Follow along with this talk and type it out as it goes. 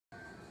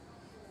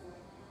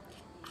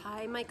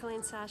Hi, Michael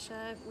and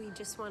Sasha. We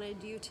just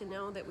wanted you to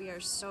know that we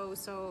are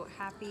so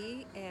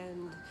happy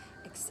and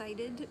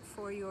excited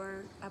for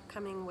your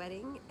upcoming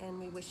wedding, and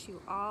we wish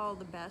you all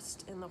the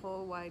best in the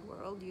whole wide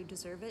world. You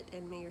deserve it,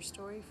 and may your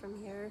story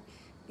from here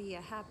be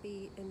a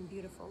happy and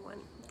beautiful one.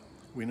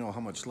 We know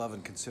how much love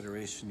and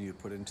consideration you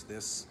put into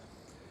this,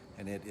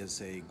 and it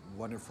is a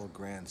wonderful,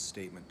 grand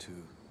statement to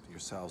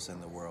yourselves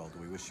and the world.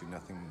 We wish you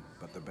nothing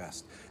but the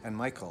best. And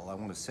Michael, I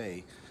want to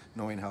say,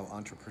 knowing how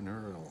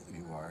entrepreneurial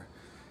you are,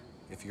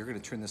 if you're going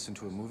to turn this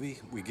into a movie,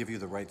 we give you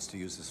the rights to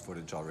use this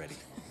footage already.